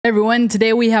Hey everyone,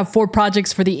 today we have 4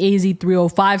 projects for the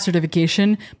AZ-305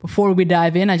 certification. Before we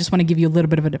dive in, I just want to give you a little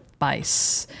bit of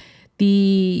advice.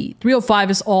 The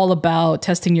 305 is all about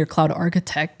testing your cloud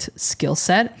architect skill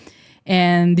set.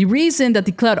 And the reason that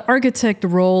the cloud architect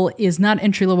role is not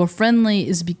entry-level friendly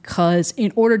is because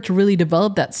in order to really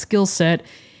develop that skill set,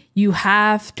 you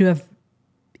have to have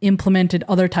implemented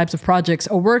other types of projects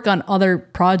or work on other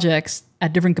projects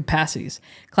at different capacities.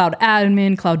 Cloud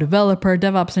admin, cloud developer,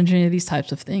 DevOps engineer, these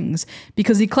types of things.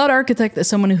 Because the cloud architect is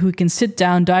someone who can sit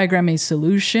down, diagram a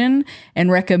solution,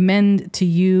 and recommend to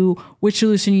you which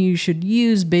solution you should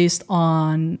use based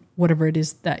on whatever it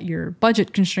is that your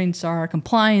budget constraints are,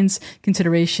 compliance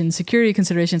considerations, security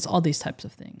considerations, all these types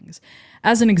of things.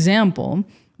 As an example,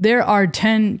 there are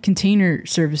 10 container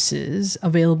services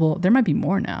available. There might be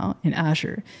more now in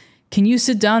Azure. Can you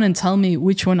sit down and tell me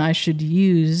which one I should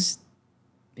use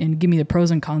and give me the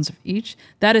pros and cons of each?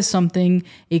 That is something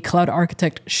a cloud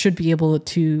architect should be able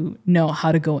to know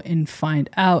how to go and find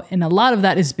out. And a lot of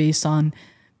that is based on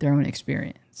their own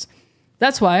experience.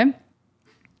 That's why,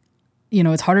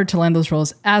 it's harder to land those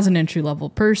roles as an entry-level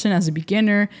person, as a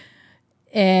beginner.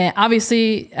 And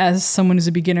obviously, as someone who's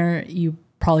a beginner, you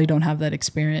probably don't have that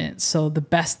experience. So the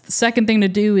second thing to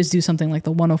do is do something like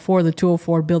the 104, the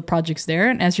 204, build projects there.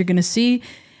 And as you're going to see,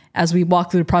 as we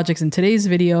walk through the projects in today's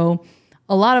video,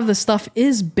 a lot of the stuff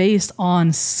is based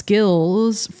on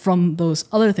skills from those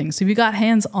other things. So if you got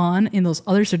hands-on in those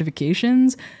other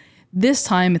certifications, this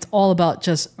time it's all about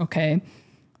just, okay,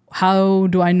 how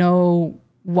do I know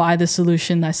why the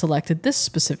solution I selected this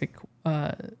specific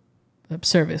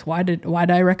service? Why did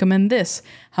I recommend this?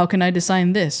 How can I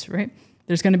design this, right?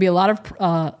 There's going to be a lot of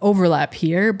overlap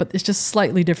here, but it's just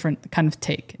slightly different kind of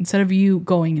take. Instead of you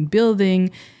going and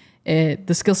building,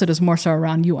 the skill set is more so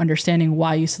around you understanding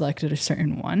why you selected a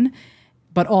certain one,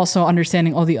 but also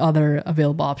understanding all the other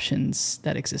available options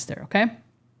that exist there, okay?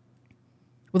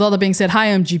 With all that being said, hi,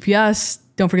 I'm GPS.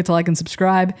 Don't forget to like and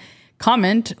subscribe.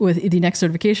 Comment with the next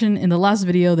certification. In the last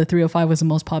video, the 305 was the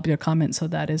most popular comment, so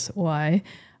that is why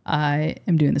I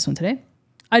am doing this one today.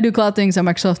 I do cloud things at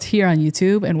Microsoft here on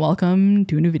YouTube, and welcome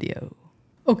to a new video.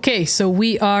 Okay, so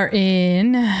we are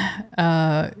in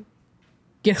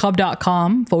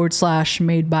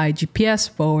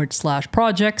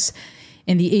github.com/made-by-GPS/projects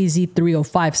in the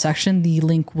AZ-305 section. The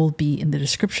link will be in the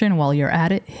description. While you're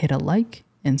at it, hit a like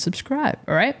and subscribe,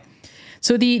 all right?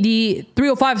 So the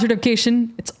 305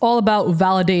 certification, it's all about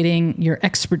validating your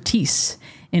expertise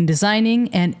in designing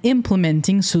and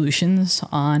implementing solutions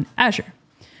on Azure.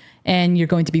 And you're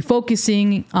going to be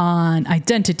focusing on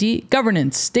identity,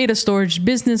 governance, data storage,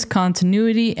 business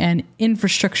continuity, and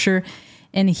infrastructure.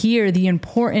 And here, the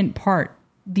important part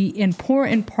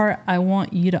I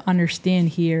want you to understand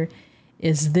here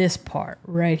is this part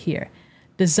right here.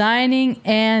 Designing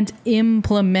and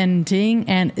implementing,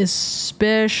 and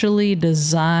especially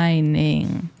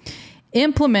designing.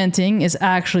 Implementing is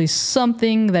actually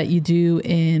something that you do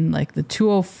in like the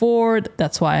 204.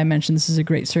 That's why I mentioned this is a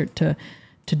great cert to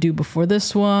do before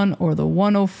this one, or the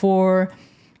 104.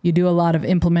 You do a lot of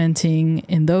implementing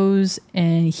in those.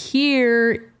 And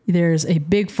here, there's a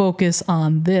big focus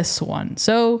on this one.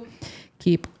 So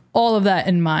keep all of that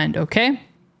in mind, okay?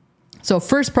 So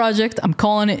first project, I'm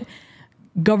calling it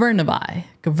Governify.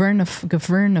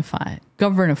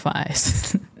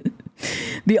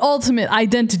 The ultimate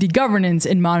identity governance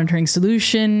and monitoring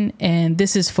solution. And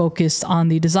this is focused on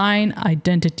the design,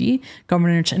 identity,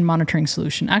 governance, and monitoring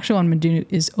solution. Actually, what I'm going to do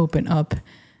is open up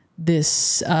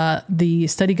this, the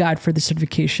study guide for the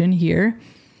certification here.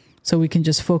 So we can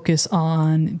just focus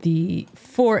on the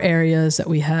 4 areas that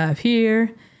we have here.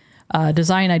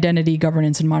 Design, identity,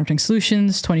 governance, and monitoring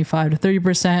solutions, 25 to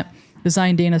 30%.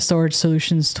 Design data storage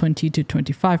solutions, 20 to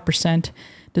 25%.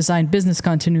 Design business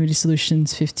continuity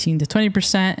solutions, 15 to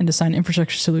 20%. And design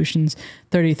infrastructure solutions,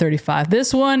 30 to 35%.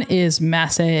 This one is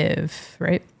massive,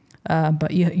 right?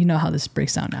 But you know how this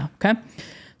breaks down now, okay?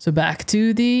 So back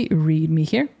to the README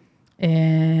here.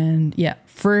 And yeah,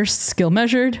 first skill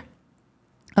measured.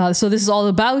 So this is all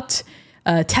about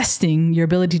testing your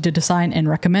ability to design and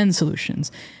recommend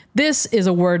solutions. This is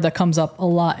a word that comes up a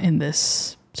lot in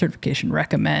this certification,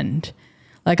 recommend.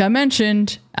 Like I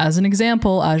mentioned, as an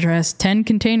example, Azure has 10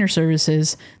 container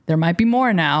services. There might be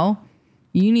more now.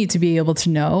 You need to be able to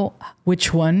know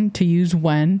which one to use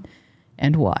when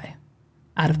and why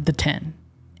out of the 10.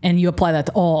 And you apply that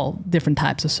to all different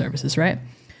types of services, right?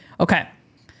 Okay.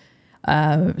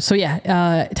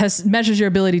 It measures your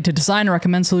ability to design and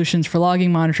recommend solutions for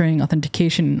logging, monitoring,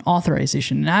 authentication, and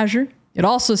authorization in Azure. It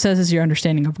also says your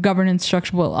understanding of governance,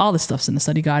 structure, well, all this stuff's in the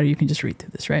study guide, or you can just read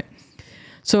through this, right?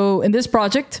 So in this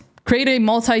project, create a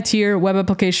multi-tier web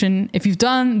application. If you've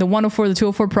done the 104, the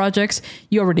 204 projects,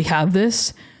 you already have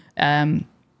this.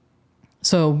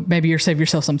 So maybe you'll save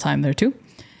yourself some time there too.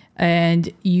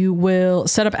 And you will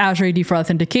set up Azure AD for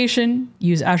authentication,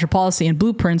 use Azure policy and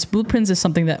blueprints. Blueprints is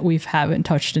something that we haven't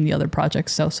touched in the other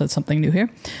projects, so it's something new here.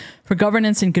 For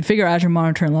governance, and configure Azure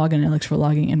Monitor and Login Analytics for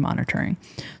logging and monitoring.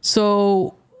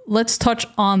 So let's touch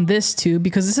on this too,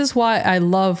 because this is why I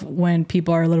love when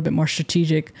people are a little bit more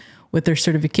strategic with their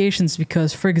certifications.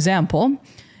 Because, for example,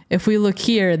 if we look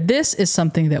here, this is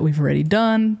something that we've already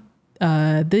done.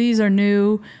 These are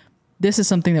new. This is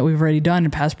something that we've already done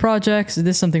in past projects.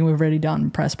 This is something we've already done in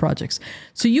past projects.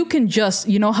 So you can just,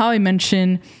 you know how I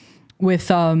mentioned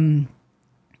with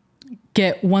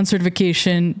get one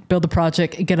certification, build a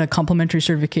project, get a complementary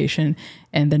certification,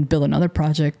 and then build another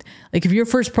project. Like if your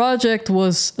first project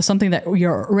was something that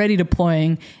you're already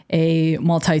deploying a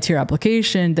multi-tier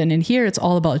application, then in here, it's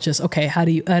all about just, okay, how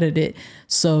do you edit it?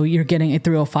 So you're getting a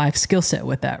 305 skill set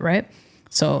with that, right?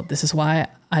 So this is why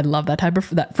I love that type of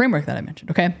that framework that I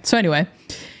mentioned. Okay. So anyway,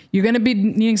 you're going to be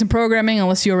needing some programming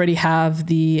unless you already have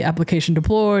the application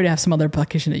deployed, have some other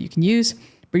application that you can use,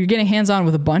 but you're getting hands-on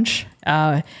with a bunch.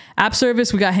 App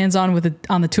service, we got hands-on with it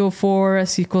on the 204,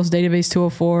 SQL's database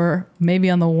 204, maybe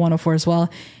on the 104 as well.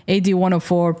 AD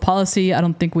 104 policy, I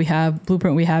don't think we have.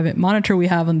 Blueprint, we have it. Monitor, we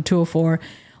have on the 204.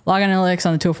 Login Analytics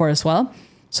on the 204 as well.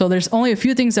 So there's only a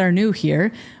few things that are new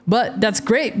here, but that's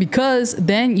great because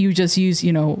then you just use,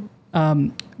 you know,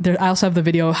 I also have the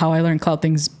video how I learn cloud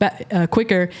things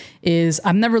quicker. Is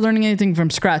I'm never learning anything from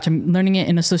scratch. I'm learning it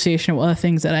in association with other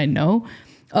things that I know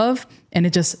of, and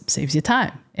it just saves you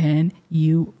time and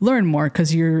you learn more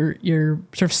because you're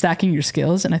sort of stacking your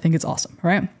skills, and I think it's awesome,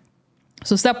 right?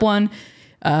 So step one,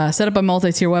 set up a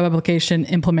multi-tier web application.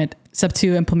 Step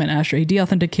two, implement Azure AD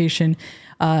authentication.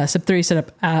 Step three, set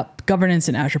up app governance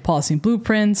in Azure policy and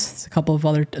blueprints. There's a couple of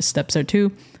other steps there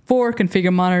too. 4,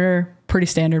 configure monitor, pretty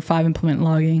standard. 5, implement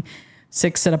logging.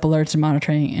 6, set up alerts and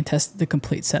monitoring, and test the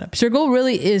complete setup. So your goal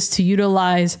really is to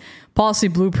utilize policy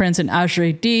blueprints in Azure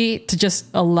AD to just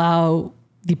allow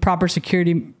the proper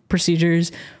security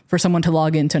procedures for someone to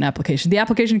log into an application. The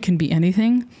application can be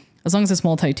anything as long as it's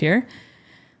multi-tier.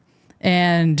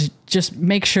 And just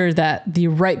make sure that the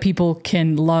right people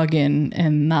can log in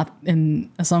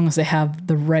as long as they have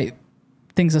the right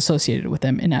things associated with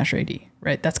them in Azure AD,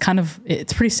 right? That's kind of,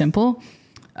 it's pretty simple.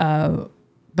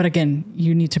 But again,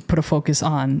 you need to put a focus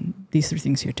on these 3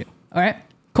 things here too. All right,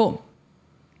 cool.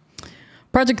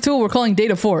 Project tool we're calling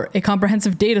Data 4, a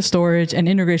comprehensive data storage and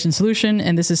integration solution.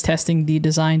 And this is testing the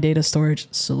design data storage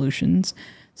solutions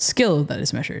skill that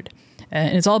is measured.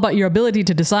 And it's all about your ability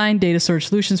to design data storage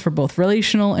solutions for both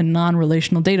relational and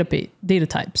non-relational data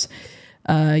types.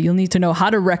 You'll need to know how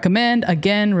to recommend.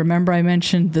 Again, remember I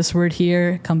mentioned this word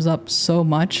here, it comes up so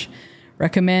much.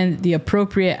 Recommend the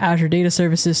appropriate Azure Data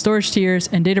Services storage tiers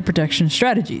and data protection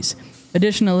strategies.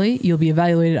 Additionally, you'll be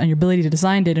evaluated on your ability to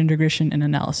design data integration and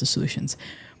analysis solutions.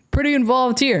 Pretty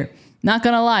involved here. Not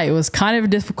gonna lie, it was kind of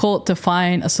difficult to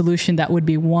find a solution that would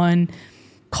be one,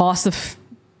 cost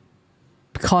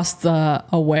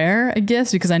aware, I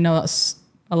guess, because I know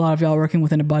a lot of y'all are working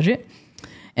within a budget,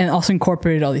 and also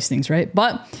incorporated all these things, right?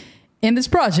 But in this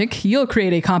project, you'll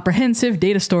create a comprehensive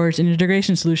data storage and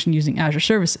integration solution using Azure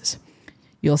services.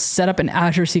 You'll set up an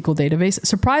Azure SQL database.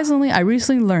 Surprisingly, I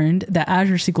recently learned that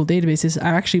Azure SQL databases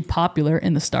are actually popular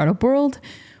in the startup world,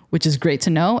 which is great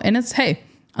to know. And it's, hey,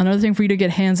 another thing for you to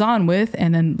get hands-on with.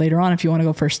 And then later on, if you want to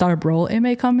go for a startup role, it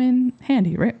may come in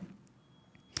handy, right?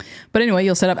 But anyway,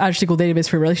 you'll set up Azure SQL database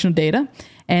for relational data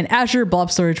and Azure Blob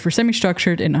Storage for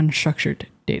semi-structured and unstructured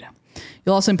data.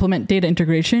 You'll also implement data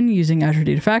integration using Azure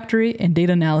Data Factory and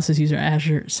data analysis using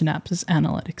Azure Synapse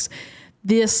Analytics.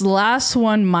 This last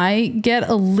one might get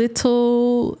a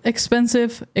little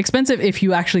expensive if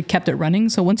you actually kept it running.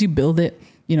 So once you build it,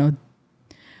 you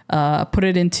know, put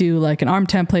it into like an ARM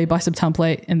template, bicep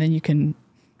template, and then you can,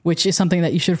 which is something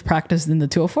that you should have practiced in the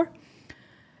 204.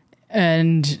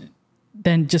 And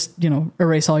then just, you know,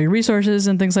 erase all your resources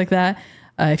and things like that.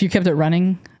 If you kept it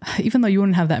running, even though you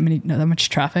wouldn't have that much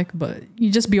traffic, but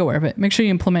you just be aware of it. Make sure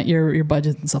you implement your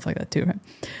budgets and stuff like that too, right?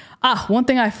 One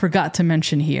thing I forgot to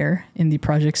mention here in the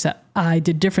projects that I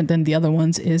did different than the other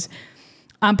ones is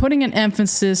I'm putting an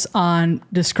emphasis on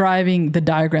describing the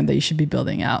diagram that you should be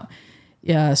building out.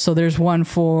 Yeah, so there's one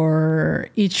for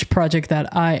each project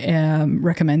that I am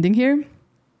recommending here.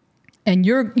 And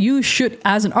you should,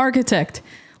 as an architect,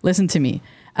 listen to me.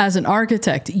 As an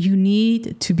architect, you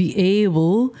need to be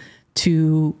able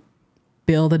to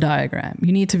build a diagram.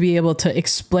 You need to be able to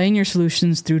explain your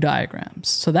solutions through diagrams.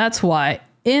 So that's why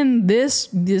in this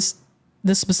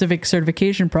specific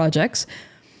certification projects,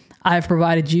 I've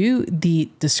provided you the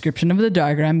description of the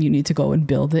diagram. You need to go and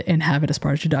build it and have it as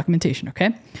part of your documentation,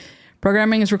 okay?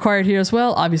 Programming is required here as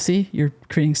well. Obviously, you're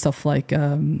creating stuff like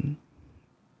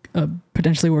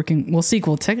potentially working, well,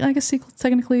 SQL, I guess SQL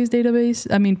technically is database.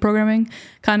 I mean, programming,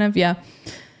 kind of, yeah.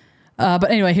 But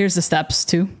anyway, here's the steps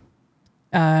too.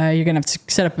 You're going to have to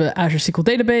set up an Azure SQL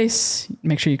database.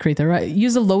 Make sure you create the right,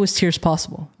 use the lowest tiers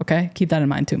possible, okay? Keep that in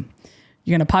mind too.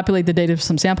 You're going to populate the data with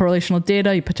some sample relational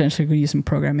data. You potentially could use some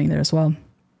programming there as well.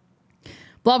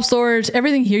 Blob storage,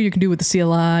 everything here you can do with the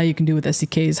CLI, you can do with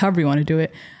SDKs, however you want to do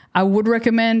it. I would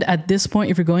recommend at this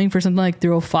point, if you're going for something like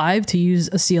 305, to use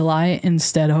a CLI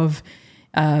instead of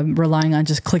relying on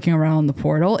just clicking around the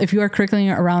portal. If you are clicking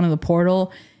around in the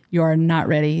portal, you are not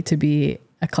ready to be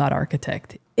a cloud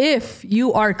architect. If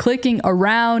you are clicking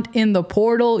around in the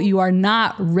portal, you are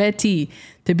not ready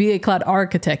to be a cloud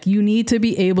architect. You need to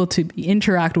be able to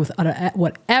interact with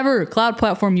whatever cloud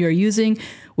platform you're using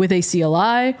with a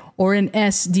CLI or an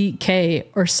SDK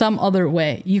or some other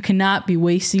way. You cannot be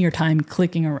wasting your time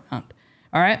clicking around.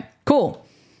 All right, cool.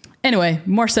 Anyway,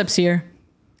 more steps here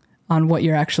on what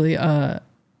you're actually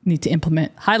need to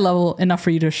implement. High level, enough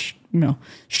for you to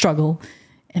struggle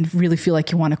and really feel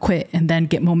like you want to quit, and then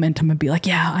get momentum and be like,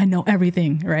 yeah, I know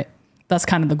everything, right? That's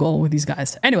kind of the goal with these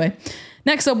guys. Anyway,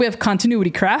 next up, we have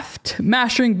continuity craft,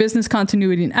 mastering business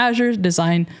continuity in Azure,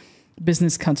 design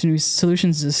business continuity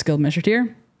solutions is a skill measured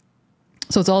here.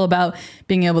 So it's all about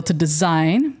being able to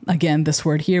design, again, this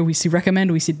word here, we see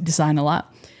recommend, we see design a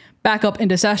lot. Backup and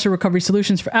disaster recovery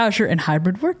solutions for Azure and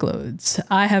hybrid workloads.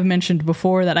 I have mentioned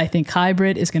before that I think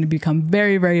hybrid is going to become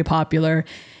very, very popular.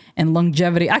 And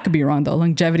longevity, I could be wrong though,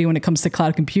 longevity when it comes to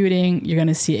cloud computing, you're going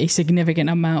to see a significant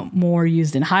amount more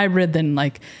used in hybrid than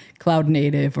like cloud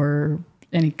native or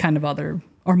any kind of other,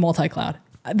 or multi-cloud.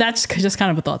 That's just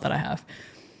kind of a thought that I have.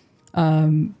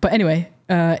 But anyway,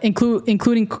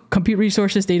 including compute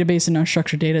resources, database, and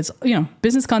unstructured data. It's,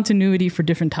 business continuity for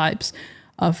different types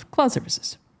of cloud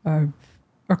services or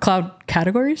cloud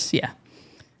categories. Yeah.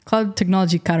 Cloud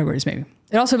technology categories, maybe.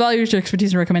 It also values your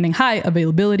expertise in recommending high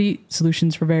availability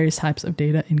solutions for various types of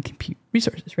data and compute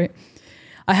resources, right?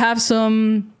 I have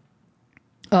some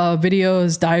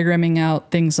videos diagramming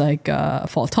out things like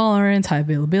fault tolerance, high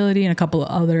availability, and a couple of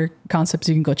other concepts.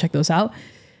 You can go check those out.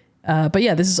 But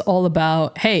yeah, this is all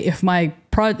about, hey, if my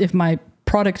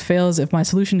product fails, if my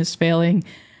solution is failing,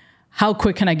 how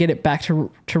quick can I get it back to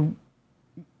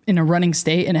in a running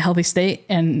state, in a healthy state,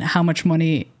 and how much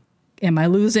money am I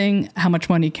losing? How much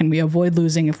money can we avoid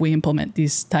losing if we implement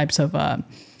these types of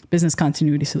business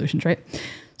continuity solutions, right?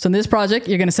 So in this project,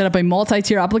 you're going to set up a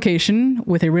multi-tier application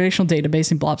with a relational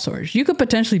database and blob storage. You could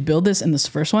potentially build this in this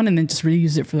first one and then just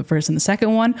reuse it for the first and the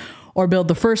second one, or build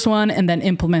the first one and then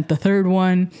implement the third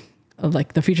one,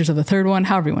 like the features of the third one,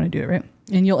 however you want to do it, right?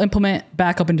 And you'll implement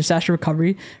backup and disaster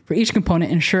recovery for each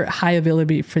component, ensure high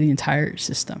availability for the entire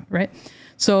system, right?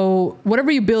 So whatever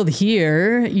you build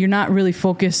here, you're not really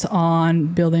focused on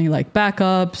building like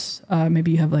backups.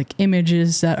 Maybe you have like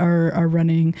images that are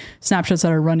running, snapshots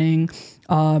that are running.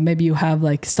 Maybe you have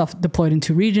like stuff deployed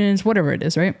into regions, whatever it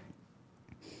is, right?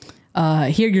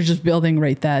 Here you're just building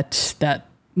that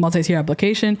multi-tier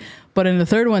application. But in the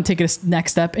third one, take it a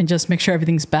next step and just make sure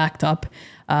everything's backed up.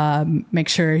 Make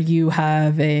sure you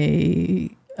have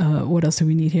what else do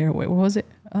we need here? Wait, what was it?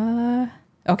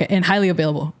 Okay, and highly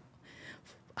available.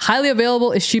 Highly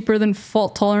available is cheaper than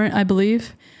fault tolerant, I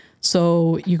believe.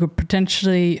 So you could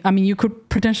potentially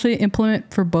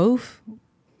implement for both,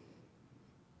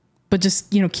 but just,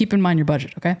 keep in mind your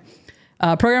budget. Okay.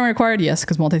 Programming required. Yes.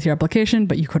 Cause multi-tier application,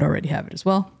 but you could already have it as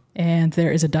well. And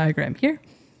there is a diagram here.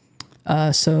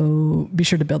 So be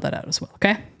sure to build that out as well.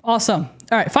 Okay. Awesome.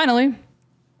 All right. Finally,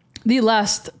 the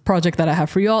last project that I have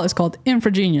for y'all is called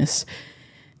Infragenius.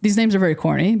 These names are very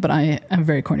corny, but I am a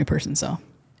very corny person. So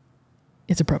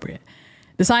it's appropriate.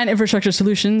 Design infrastructure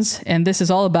solutions, and this is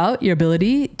all about your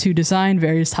ability to design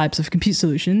various types of compute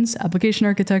solutions, application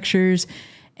architectures,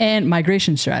 and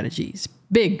migration strategies.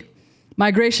 Big.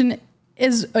 Migration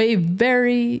is a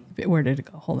very, where did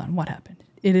it go? Hold on, what happened?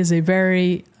 It is a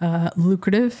very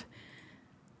lucrative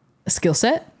skill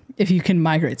set if you can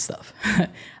migrate stuff.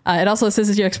 It also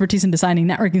assesses your expertise in designing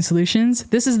networking solutions.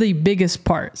 This is the biggest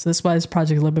part, so that's why this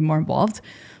project is a little bit more involved.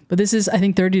 But this is, I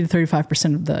think, 30 to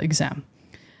 35% of the exam.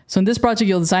 So in this project,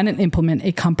 you'll design and implement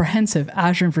a comprehensive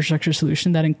Azure infrastructure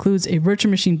solution that includes a virtual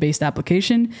machine-based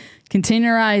application,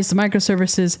 containerized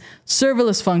microservices,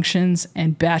 serverless functions,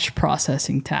 and batch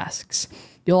processing tasks.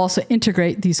 You'll also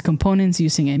integrate these components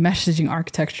using a messaging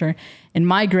architecture and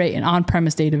migrate an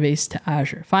on-premise database to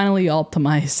Azure. Finally, you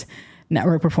optimize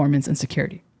network performance and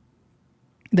security.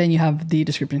 Then you have the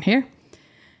description here.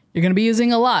 you're going to be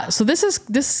using a lot. So this is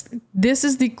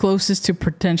the closest to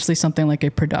potentially something like a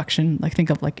production, like think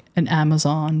of like an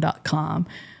Amazon.com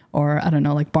or I don't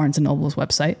know, like Barnes and Noble's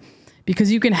website,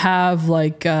 because you can have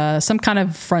like some kind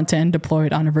of front end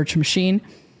deployed on a virtual machine.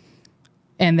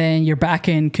 And then your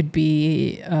backend could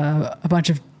be a bunch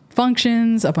of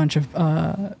functions, a bunch of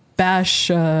batch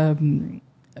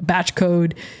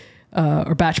code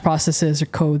or batch processes or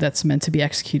code that's meant to be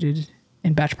executed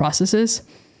in batch processes.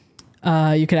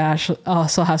 You could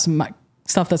also have some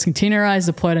stuff that's containerized,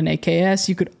 deployed in AKS.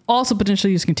 You could also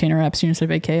potentially use container apps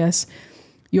instead of AKS.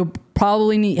 You'll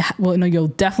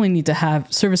definitely need to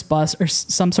have service bus or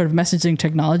some sort of messaging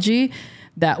technology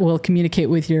that will communicate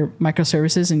with your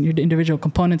microservices and your individual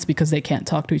components, because they can't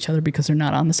talk to each other because they're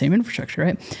not on the same infrastructure,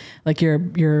 right? Like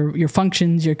your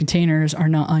functions, your containers are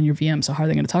not on your VM. So how are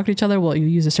they going to talk to each other? Well, you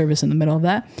use a service in the middle of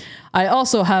that. I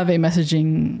also have a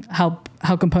messaging, how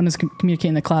components communicate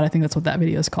in the cloud. I think that's what that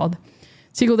video is called.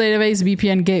 SQL database,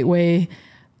 VPN gateway,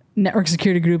 network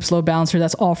security groups, load balancer.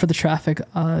 That's all for the traffic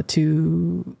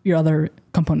to your other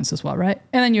components as well, right?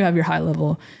 And then you have your high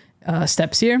level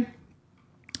steps here.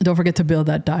 Don't forget to build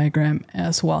that diagram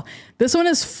as well. This one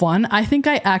is fun. I think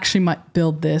I actually might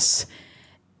build this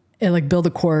and like build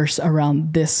a course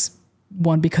around this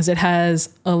one, because it has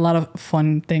a lot of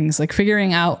fun things like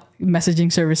figuring out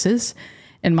messaging services.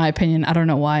 In my opinion, I don't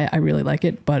know why I really like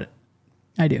it, but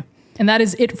I do. And that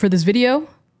is it for this video.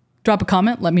 Drop a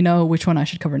comment. Let me know which one I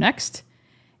should cover next.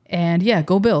 And yeah,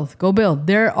 go build, go build.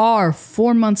 There are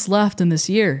 4 months left in this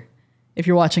year. If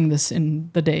you're watching this in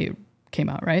the day it came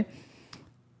out, right?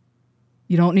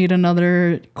 You don't need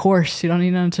another course. You don't need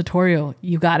another tutorial.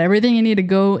 You got everything you need to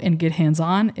go and get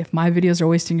hands-on. If my videos are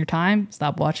wasting your time,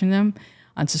 stop watching them.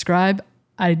 Unsubscribe.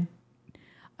 I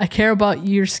care about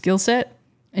your skill set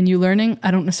and you learning.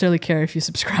 I don't necessarily care if you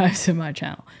subscribe to my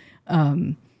channel.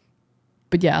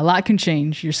 But yeah, a lot can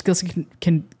change. Your skills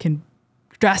can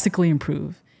drastically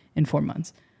improve in 4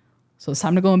 months. So it's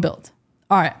time to go and build.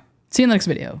 All right. See you in the next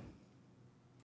video.